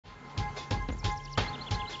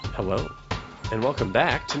Hello, and welcome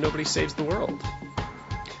back to Nobody Saves the World.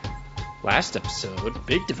 Last episode,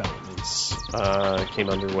 big developments came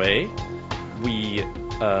underway. We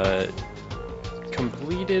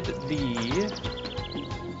completed the...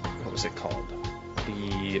 what was it called?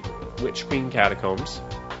 The Witch Queen Catacombs.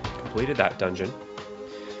 Completed that dungeon.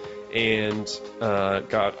 And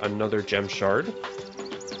got another gem shard,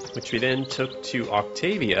 which we then took to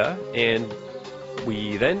Octavia, and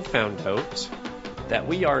we then found out that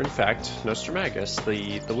we are, in fact, Nostramagus,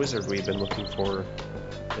 the wizard we've been looking for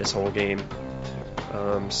this whole game.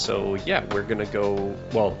 So, yeah, we're gonna go...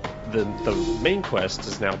 Well, the main quest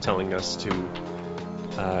is now telling us to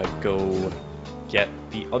go get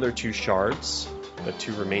the other two shards, the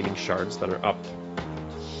two remaining shards that are up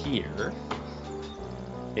here.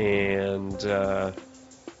 And,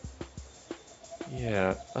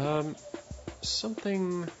 yeah,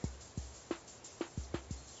 something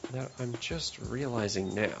that I'm just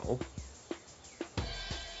realizing now.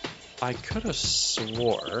 I could have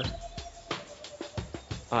swore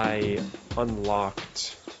I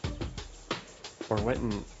unlocked or went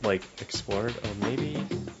and, like, explored. Oh, maybe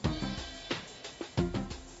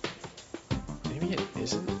it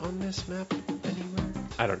isn't on this map anywhere?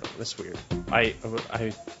 I don't know, that's weird. I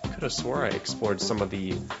could have swore I explored some of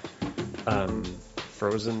the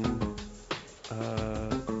frozen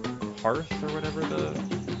hearth or whatever the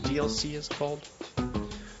DLC is called.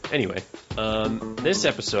 Anyway, this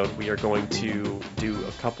episode we are going to do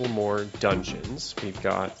a couple more dungeons. We've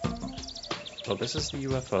got... Oh, this is the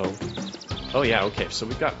U.F.O. Oh yeah, okay, so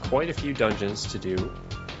we've got quite a few dungeons to do.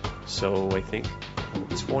 So I think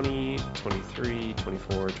 20, 23,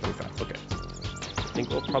 24, 25. Okay. I think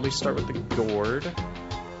we'll probably start with the Gourd.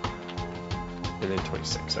 And then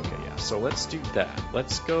 26. Okay, yeah. So let's do that.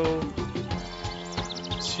 Let's go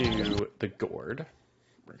to the Gourd.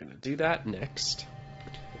 We're going to do that next.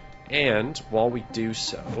 And while we do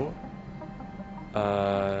so,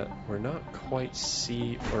 we're not quite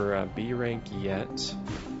C or B rank yet.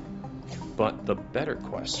 But the better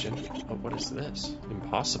question... Oh, what is this?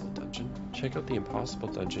 Impossible Dungeon. Check out the Impossible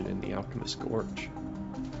Dungeon in the Alchemist Gorge.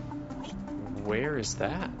 Where is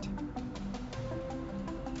that?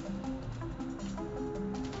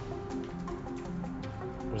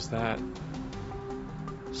 Was that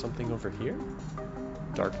something over here?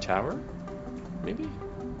 Dark Tower? Maybe?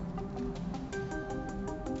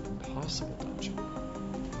 Impossible Dungeon.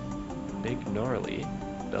 Big Gnarly.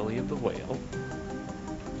 Belly of the Whale.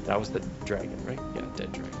 That was the dragon, right? Yeah,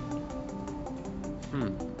 dead dragon.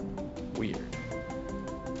 Weird.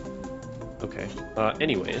 Okay.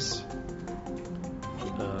 Anyways.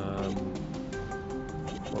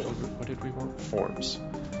 What did we want? Forms.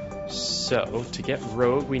 So, to get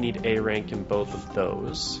Rogue, we need A rank in both of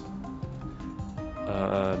those.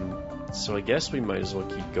 So I guess we might as well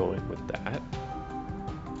keep going with that.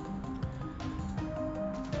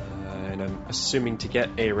 And I'm assuming to get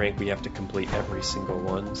A rank, we have to complete every single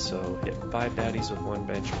one. So hit 5 baddies with 1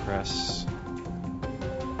 bench press.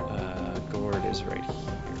 Gourd is right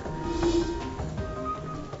here.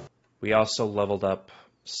 We also leveled up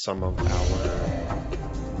some of our...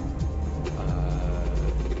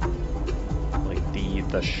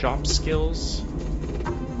 the shop skills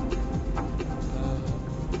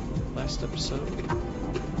last episode.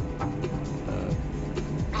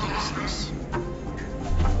 What is this?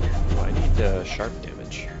 Oh, I need sharp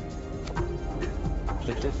damage.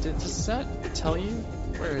 Does that tell you?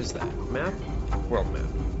 Where is that? Map? World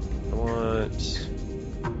map. I want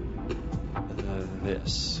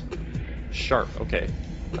this. Sharp, okay.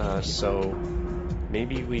 So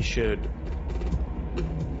maybe we should...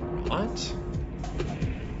 What?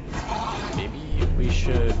 Maybe we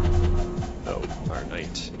should... Oh, our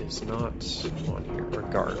knight is not on here. Or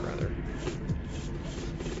guard, rather.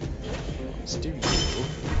 Let's do you.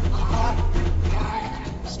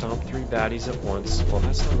 Stomp 3 baddies at once. Well,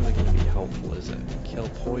 that's not really going to be helpful, is it? Kill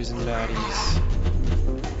poison baddies.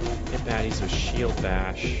 Hit baddies with shield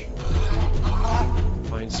bash.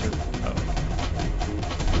 Find certain... Oh.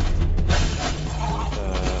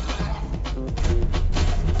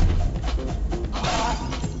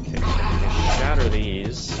 Shatter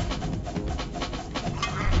these.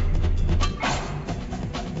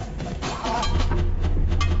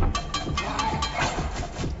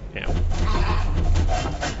 Ow.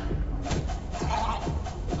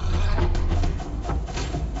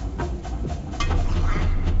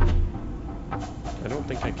 I don't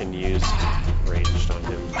think I can use ranged on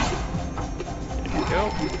him. There we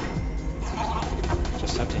go.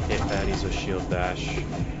 Just have to hit baddies with shield bash.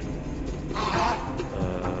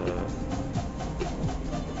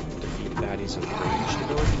 Defeat baddies with ranged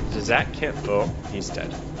ability. Does that count? Oh, he's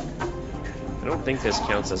dead. I don't think this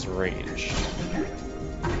counts as range.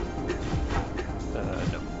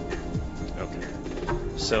 No. Okay.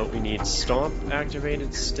 So we need Stomp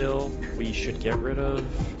activated still. We should get rid of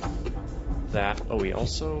that. Oh, we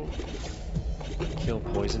also kill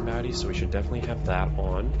poison baddies, so we should definitely have that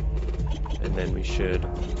on. And then we should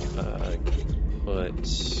put...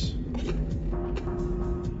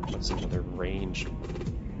 What's another range?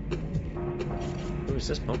 Ooh, is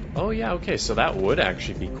this pump? Oh yeah, okay, so that would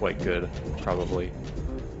actually be quite good, probably.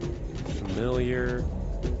 Familiar.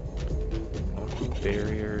 Aqua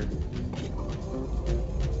barrier.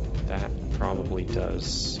 That probably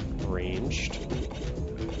does ranged.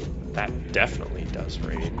 That definitely does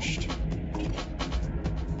ranged.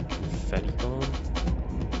 Confetti bomb.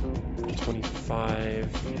 25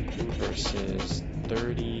 versus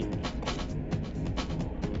 30.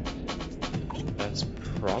 That's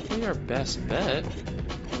probably our best bet.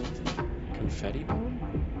 Confetti bomb?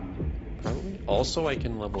 Probably. Also, I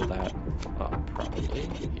can level that up, probably.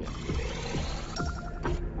 Yeah.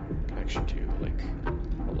 Can actually do, like,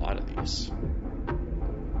 a lot of these.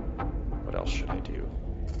 What else should I do?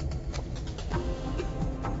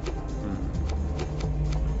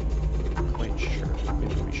 Not quite sure.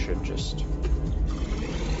 Maybe we should just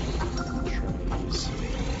try these.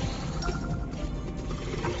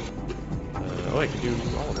 Oh, I can do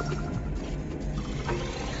all of them.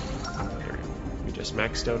 There we go. We just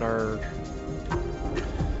maxed out our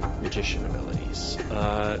magician abilities.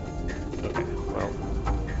 Okay, well,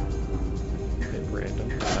 a bit random,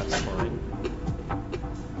 but that's fine.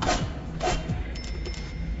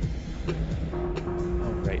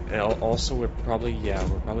 Alright, also we're probably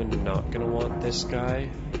not gonna want this guy.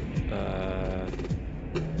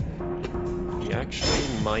 We actually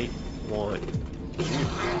might want you.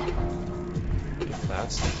 If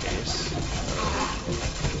that's the case.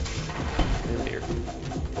 Oh dear.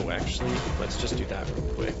 Oh, actually, let's just do that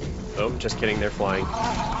real quick. Oh, just kidding, they're flying.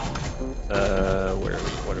 Where are we?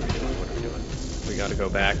 What are we doing? What are we doing? We gotta go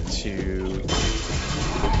back to...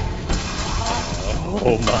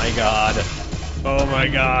 Oh my god. Oh my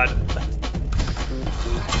god.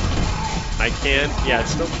 I can't... Yeah, it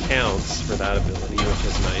still counts for that ability, which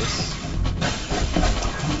is nice.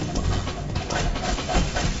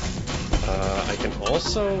 I can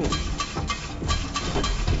also...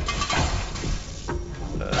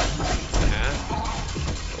 that...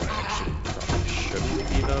 Oh, I actually probably shouldn't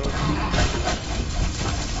be, though.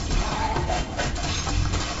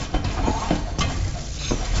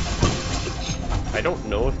 I don't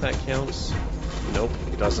know if that counts. Nope,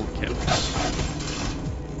 it doesn't count.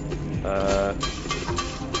 I'm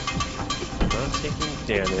not taking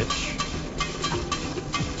damage.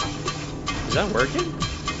 Is that working?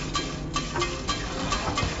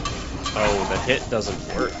 Oh, the hit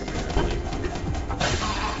doesn't work, apparently.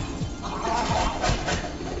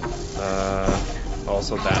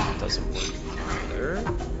 Also that doesn't work either.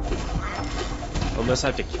 Unless I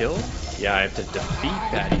have to kill? Yeah, I have to defeat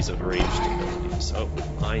baddies of ranged abilities. Oh,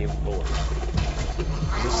 I am bored.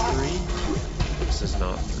 Is this 3? This is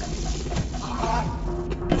not 3.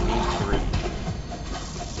 I need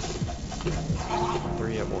 3.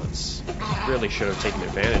 3 at once. Really should have taken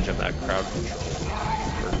advantage of that crowd control.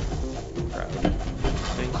 Or crowd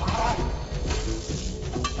thing.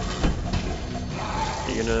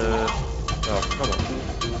 You're gonna... Oh, come on.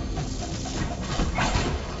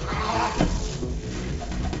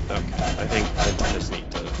 Okay, I think I just need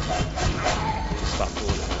to stop doing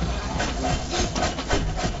it.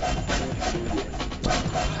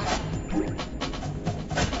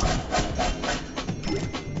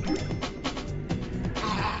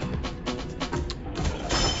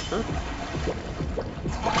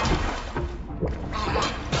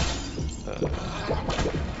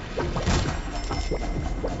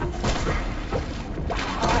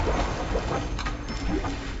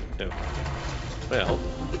 Well,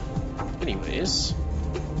 anyways,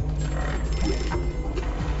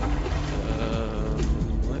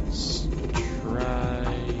 let's try.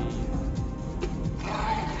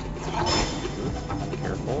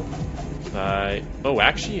 Careful. Oh,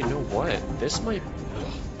 actually, you know what? This might.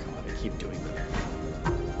 Oh god, I keep doing that.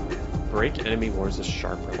 Break enemy wars with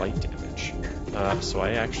sharp or light damage. So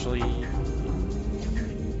I actually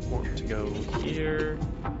want to go here.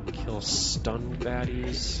 Kill stunned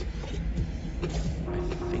baddies. I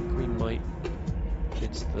think we might...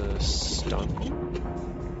 It's the stun?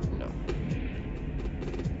 No.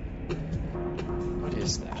 What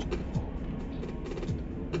is that?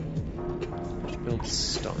 Which builds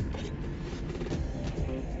stun?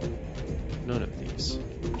 None of these.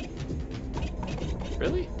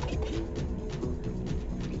 Really?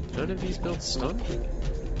 None of these build stun?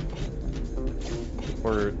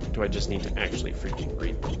 Or do I just need to actually freaking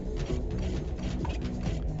read them?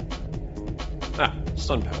 Ah,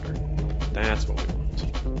 stun powder. That's what we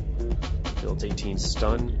want. Builds 18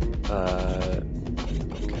 stun.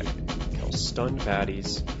 Okay. Kill stun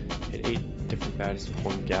baddies. Hit 8 different baddies with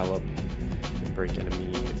 1 gallop. And break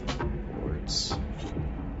enemy wards.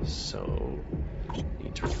 So,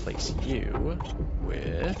 need to replace you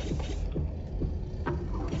with...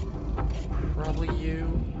 probably you.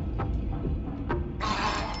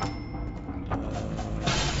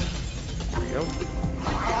 There we go.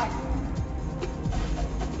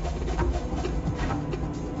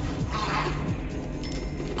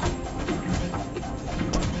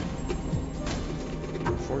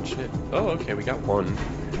 Unfortunate. Oh, okay, we got one. I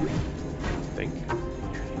think.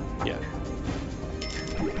 Yeah.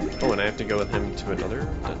 Oh, and I have to go with him to another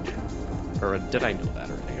dungeon. Or did I know that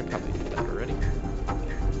already? I probably knew that already.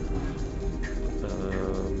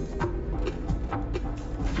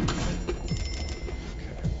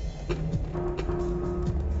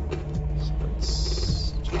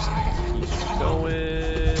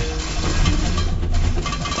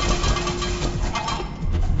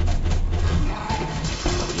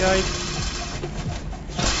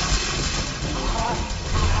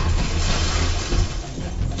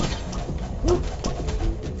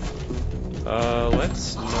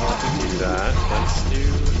 Let's not do that. Let's do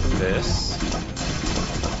this.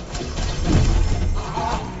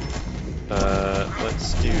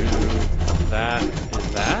 Let's do that and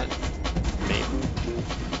that. Maybe.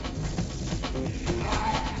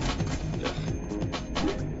 Ugh.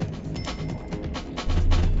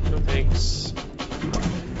 No thanks.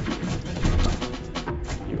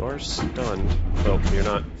 You are stunned. Well, you're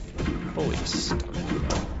not fully stunned.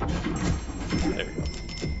 There we go.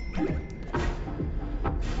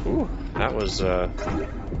 Ooh, that was a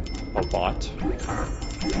lot.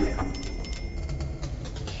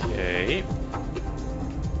 Okay.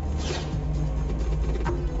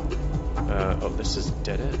 Oh, this is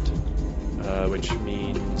dead end. Which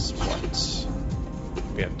means what?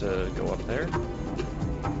 We have to go up there.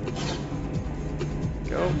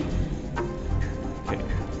 Go. Okay.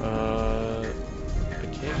 I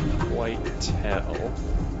can't quite tell.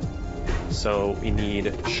 So we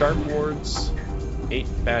need sharp wards, 8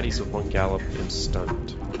 baddies with 1 gallop, and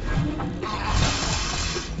stunned.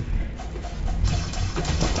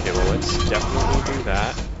 Okay, well let's definitely do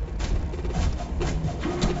that.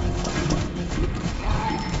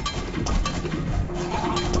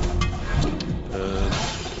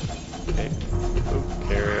 Okay. Oh,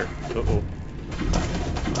 carrot. Uh-oh.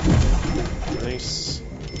 Nice.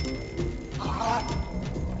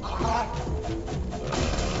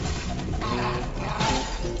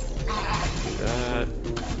 That.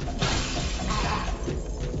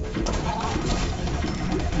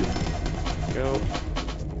 Go.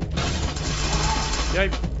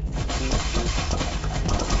 Yipe.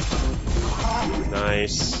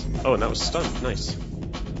 Nice. Oh, and that was stunned. Nice.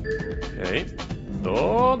 Okay.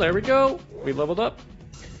 Oh, there we go. We leveled up.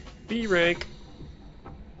 B rank.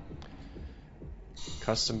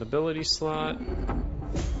 Custom ability slot.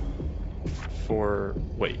 For...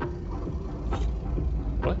 wait.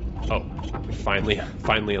 What? Oh, we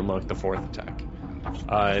finally unlocked the 4th attack.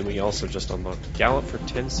 And we also just unlocked Gallop for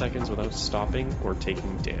 10 seconds without stopping or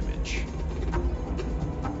taking damage.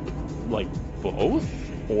 Like, both?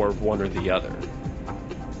 Or one or the other?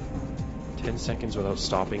 10 seconds without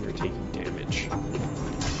stopping or taking damage.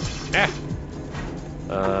 Ah!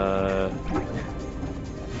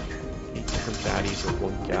 8 different baddies with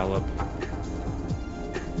 1 Gallop.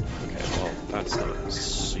 Okay, well, that's not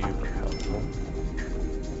super helpful.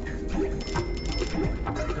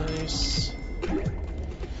 Nice.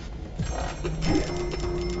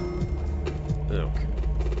 Okay.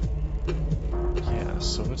 Yeah,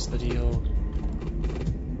 so what's the deal?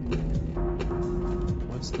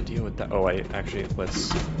 What's the deal with that? Oh, let's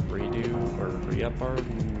redo or re-up our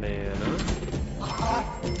mana.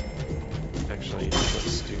 Actually,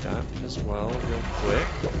 let's do that as well real quick.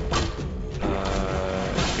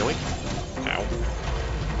 Yoink. Ow.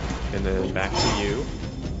 And then back to you.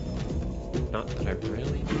 Not that I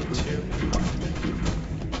really need to.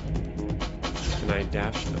 Can I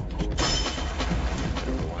dash? No. I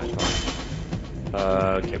don't know why I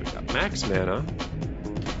thought. Okay, we got max mana.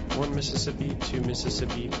 1 Mississippi, 2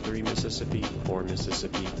 Mississippi, 3 Mississippi, 4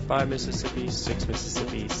 Mississippi, 5 Mississippi, 6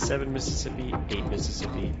 Mississippi, 7 Mississippi, 8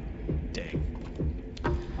 Mississippi. Dang.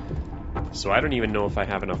 So I don't even know if I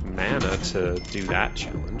have enough mana to do that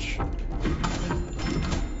challenge.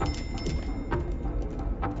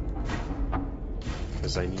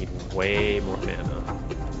 Because I need way more mana.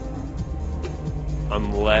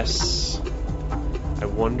 Unless I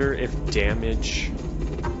wonder if damage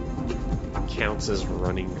counts as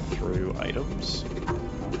running through items.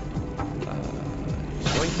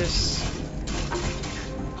 Yoinkus.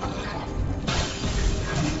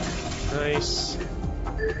 Nice.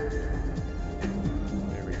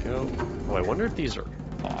 There we go. Oh, I wonder if these are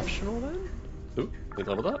optional then? Ooh, we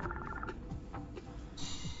leveled up.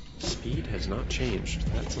 Speed has not changed.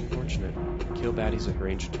 That's unfortunate. Kill baddies with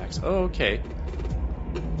ranged attacks. Oh, okay.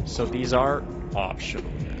 So these are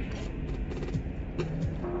optional then.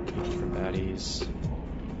 Each for baddies.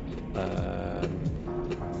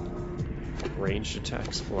 Ranged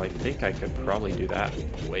attacks. Well, I think I could probably do that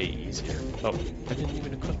way easier. Oh, I didn't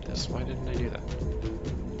even equip this. Why didn't I do that?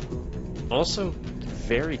 Also,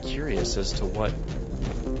 very curious as to what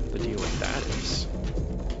the deal with that is.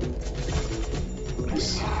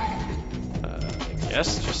 I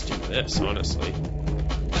guess just do this, honestly.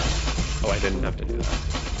 Oh, I didn't have to do that.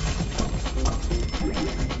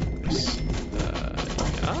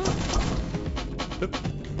 Yeah. Oop.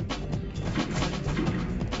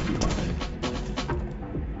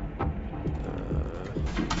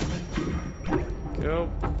 Go.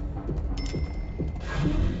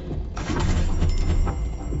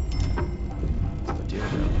 What's the deal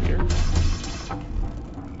down here?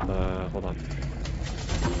 Hold on.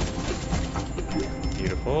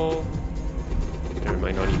 Beautiful. I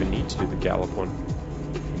might not even need to do the gallop one.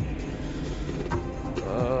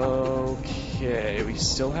 Okay, we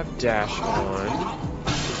still have dash on.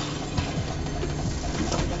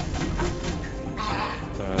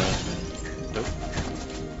 Nope.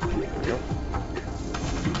 There we go.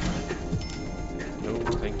 No,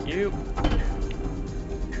 thank you.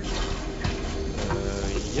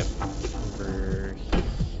 Yep. Over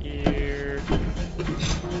here.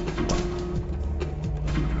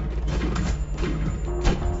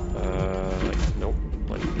 Nope.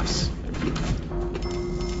 Like this.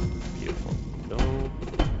 Beautiful. No.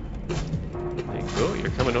 There you go.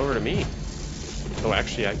 You're coming over to me. Oh,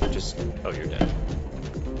 actually, I could just... Oh, you're dead.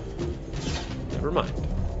 Never mind.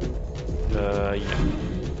 Yeah.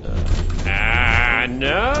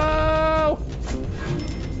 No!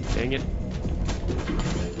 Dang it.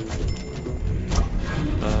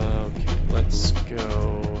 Okay, let's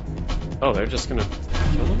go... Oh, they're just gonna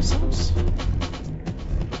kill themselves?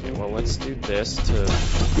 Okay, well, let's do this to...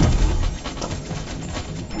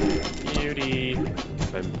 Beauty.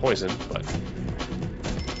 I'm poisoned, but...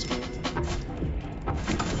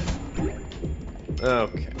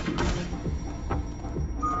 Okay.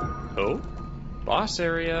 Oh, boss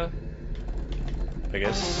area. I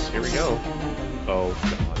guess here we go. Oh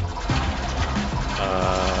god.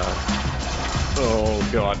 Oh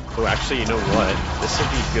god. Oh, actually, you know what? This would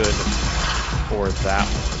be good for that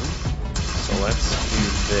one. So let's do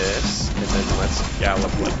this, and then let's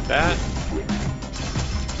gallop like that.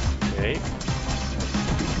 Okay.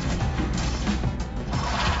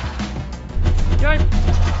 Yipe!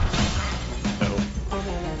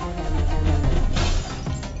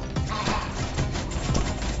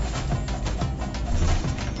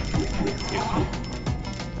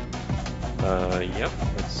 Yep,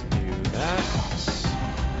 let's do that.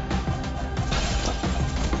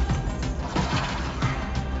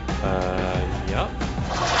 Yep.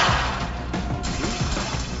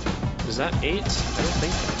 Is that 8? I don't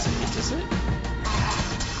think that's 8, is it?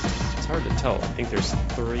 It's hard to tell. I think there's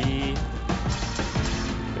 3,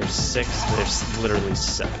 there's 6, there's literally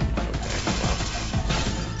 7. Okay, well.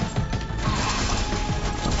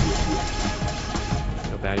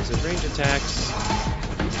 No baddies with range attacks.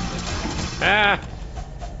 Ah!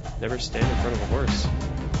 Never stand in front of a horse.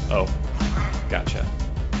 Oh, gotcha.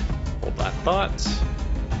 Hold that thought.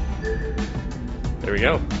 There we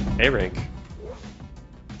go. A rank.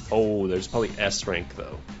 Oh, there's probably S rank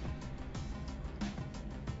though.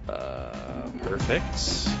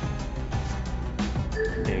 Perfect.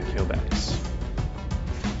 And kill baddies.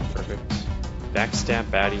 Perfect. Backstab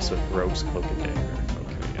baddies with rogue's cloak and dagger.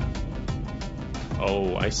 Okay, yeah.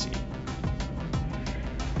 Oh, I see.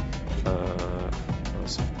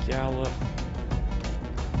 Gallop.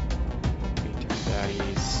 Meter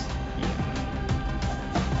baddies. Yeah.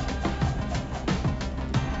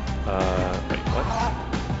 Wait, what?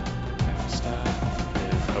 Backstab.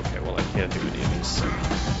 And, okay, well, I can't do any of these, so.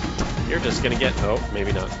 You're just gonna get. Oh,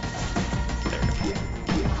 maybe not. There.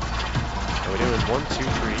 Are we doing 1, 2,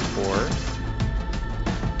 3, 4?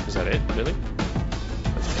 Is that it? Really?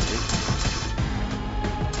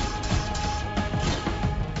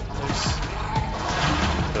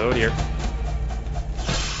 Oh dear.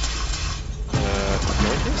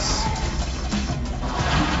 Yoinkus?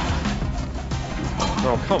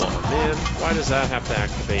 Oh, come on, man. Why does that have to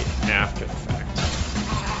activate after the fact?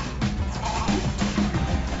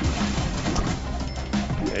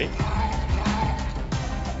 Okay. Do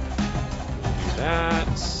that.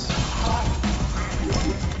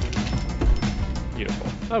 Beautiful.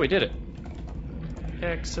 Oh, we did it.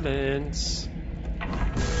 Excellent.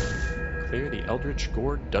 Clear the Eldritch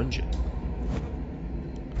Gourd dungeon.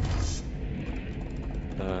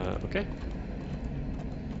 Okay.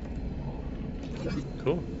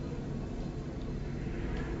 Cool.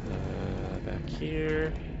 Back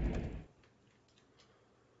here.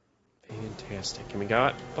 Fantastic. And we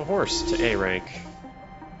got the horse to A rank.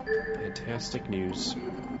 Fantastic news.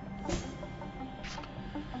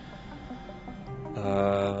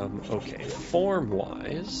 Okay,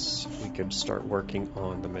 form-wise, we could start working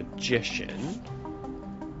on the magician.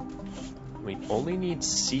 We only need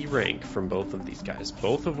C rank from both of these guys,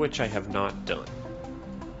 both of which I have not done.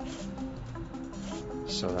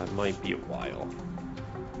 So that might be a while.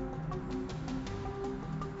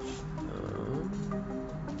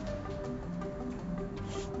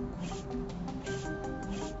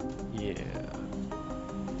 Yeah.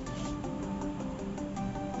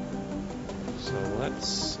 So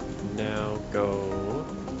let's now go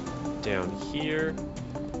down here,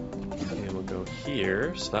 and we'll go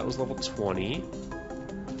here. So that was level 20.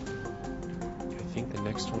 I think the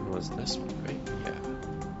next one was this one, right? Yeah.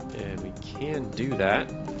 And we can do that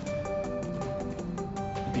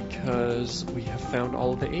because we have found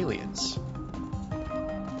all of the aliens. So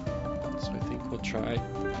I think we'll try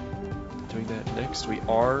doing that next. We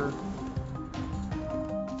are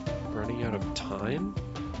running out of time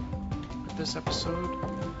with this episode.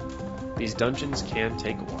 These dungeons can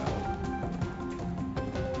take a while,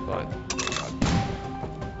 but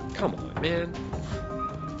come on, man.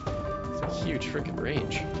 It's a huge freaking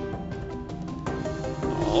range.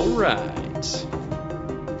 Alright.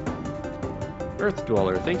 Earth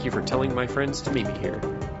Dweller, thank you for telling my friends to meet me here.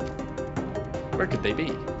 Where could they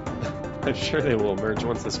be? I'm sure they will emerge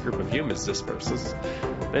once this group of humans disperses.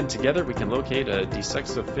 Then together we can locate a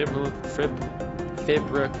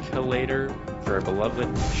defibrillator for our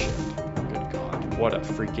beloved ship. Good God, what a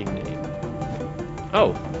freaking name.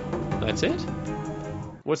 Oh, that's it?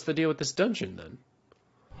 What's the deal with this dungeon then?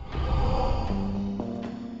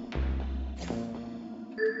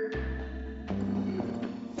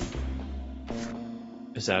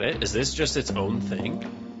 Is that it? Is this just its own thing?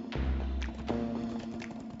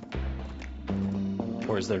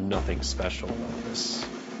 Or is there nothing special about this?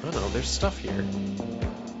 I don't know, there's stuff here.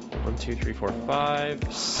 1, 2, 3, 4,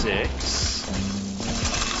 5, 6.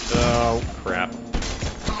 Oh, crap.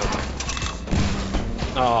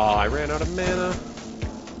 Oh, I ran out of mana.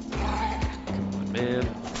 Come on, man.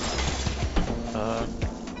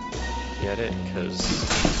 Get it? Because...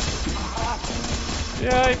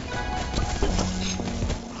 yeah,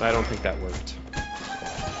 I don't think that worked.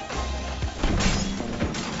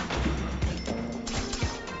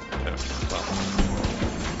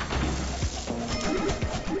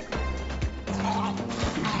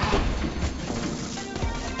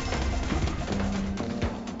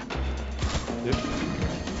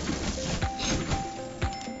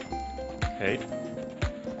 Okay.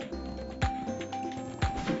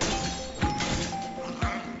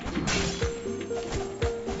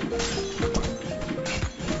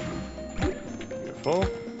 Beautiful.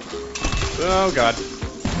 Oh god.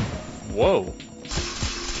 Whoa.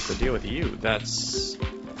 What's the deal with you? That's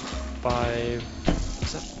 5.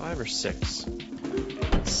 Is that 5 or 6?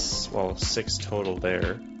 It's, well, 6 total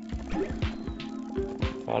there.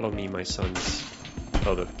 Follow me, my sons.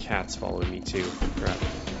 Oh, the cat's following me too. Crap.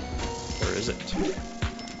 Or is it?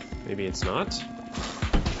 Maybe it's not?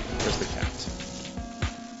 Where's the cat?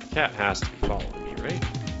 The cat has to be following me, right?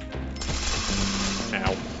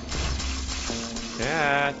 Ow.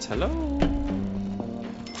 Cat, hello!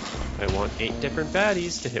 I want 8 different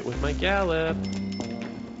baddies to hit with my gallop.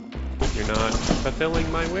 You're not fulfilling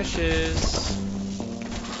my wishes.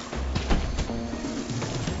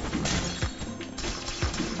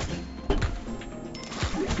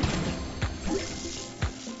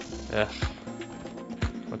 Ugh.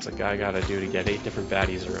 What's a guy gotta do to get 8 different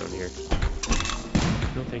baddies around here?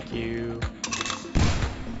 No, thank you.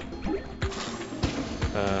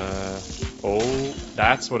 Oh,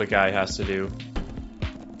 that's what a guy has to do.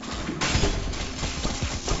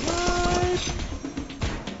 What?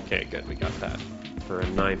 Okay, good, we got that. For a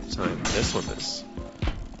 9th time. This one is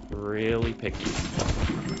really picky.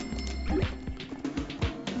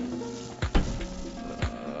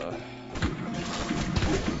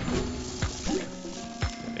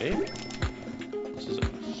 This is a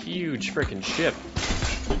huge frickin' ship.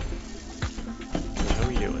 How are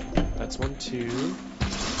we doing? That's 1, 2, 3,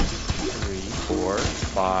 4,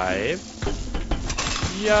 5.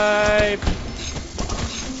 Yipe!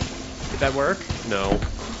 that work? No.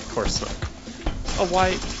 Of course not. Oh,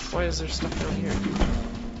 why is there stuff down here?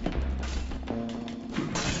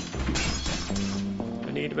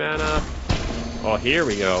 I need mana. Oh, here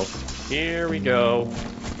we go. Here we go.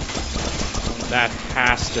 That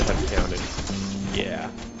has to have counted.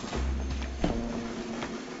 Yeah.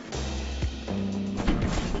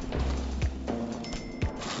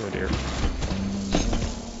 Oh dear.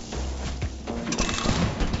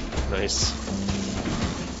 Nice.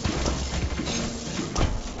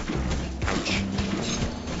 Ouch.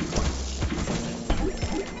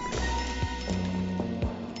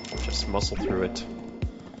 Just muscle through it.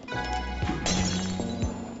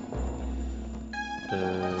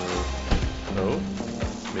 Oh,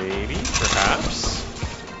 maybe, perhaps.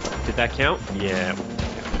 Did that count? Yeah.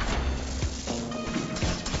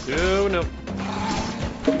 Oh no.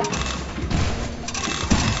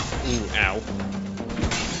 Ooh, ow.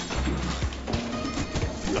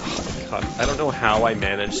 Oh god, I don't know how I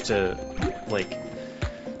managed to, like,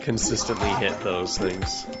 consistently hit those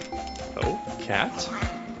things. Oh, cat?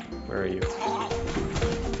 Where are you?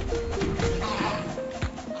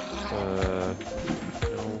 No.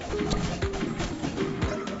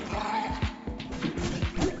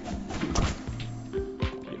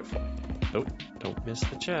 Beautiful. Oh, don't miss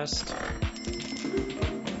the chest.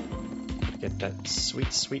 Get that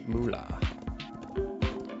sweet, sweet moolah.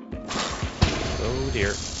 Oh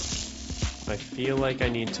dear. I feel like I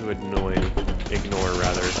need to ignore these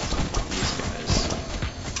guys.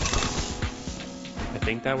 I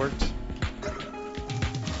think that worked.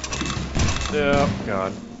 Oh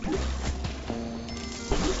god.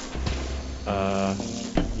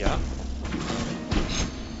 Yeah.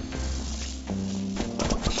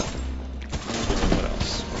 What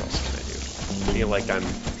else? What else can I do? I feel like I'm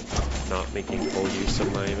not making full use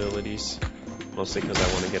of my abilities. Mostly because I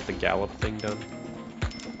want to get the gallop thing done.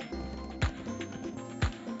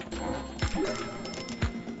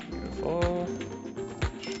 Beautiful.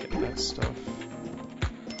 Should get that stuff.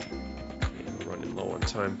 Yeah, we're running low on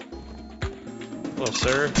time. Hello,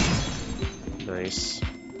 sir. Nice.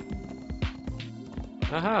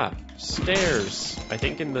 Haha! Stairs! I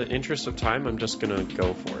think in the interest of time, I'm just gonna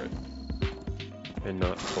go for it. And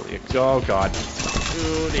not fully... Oh god.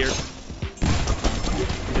 Oh dear.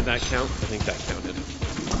 Did that count? I think that counted.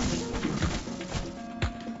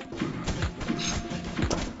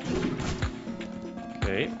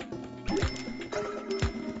 Okay.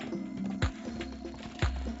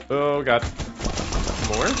 Oh god.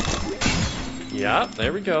 More? Yeah,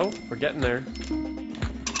 there we go. We're getting there.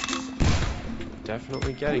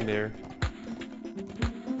 Definitely getting there.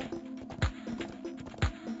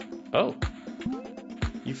 Oh.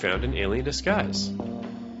 You found an alien disguise.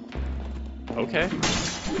 Okay.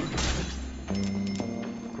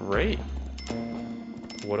 Great.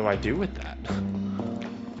 What do I do with that?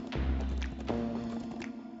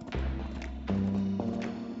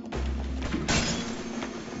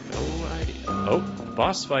 No idea. Oh,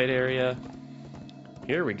 boss fight area.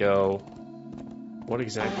 Here we go. What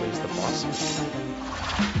exactly is the boss fight?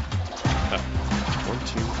 Oh. 1,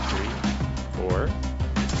 2, 3, 4.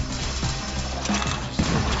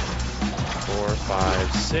 4,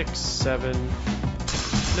 5, 6, 7.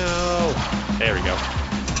 No! There we go.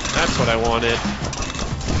 That's what I wanted.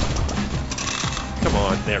 Come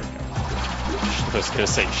on, there we go. I was gonna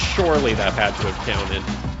say, surely that had to have counted.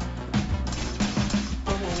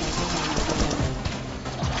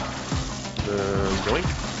 Yoink.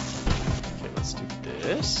 Okay, let's do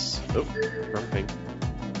this. Oh, wrong thing.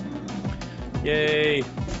 Yay!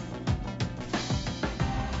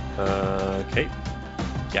 Okay.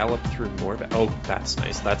 Gallop through more. Oh, that's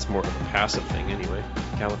nice. That's more of a passive thing anyway.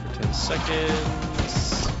 Gallop for 10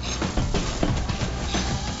 seconds.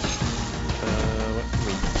 What can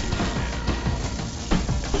we do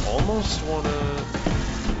now? I almost want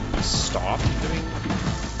to stop doing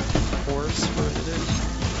horse for a minute.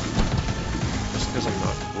 Just because I'm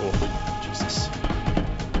not... Oh, Jesus.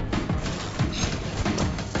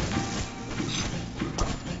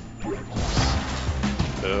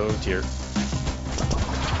 Oh, dear.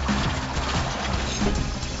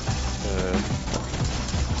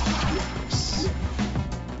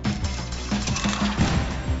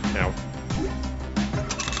 Ow.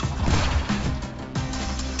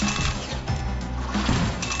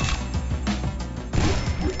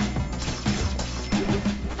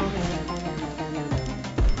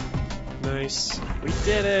 Nice. We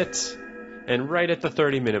did it! And right at the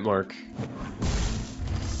 30-minute mark.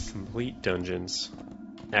 Complete dungeons.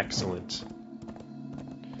 Excellent.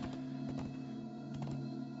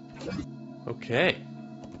 Okay.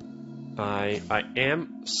 I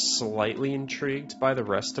am slightly intrigued by the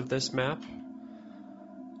rest of this map.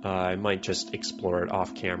 I might just explore it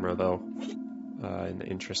off camera, though, in the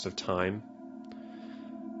interest of time.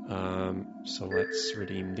 So let's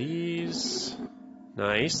redeem these.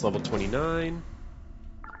 Nice, level 29.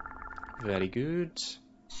 Very good.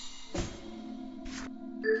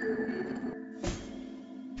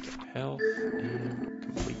 Get health and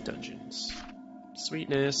complete dungeons.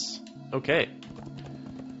 Sweetness. Okay.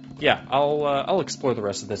 Yeah, I'll explore the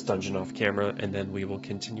rest of this dungeon off camera, and then we will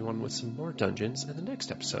continue on with some more dungeons in the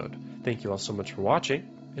next episode. Thank you all so much for watching,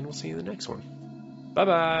 and we'll see you in the next one.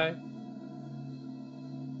 Bye-bye!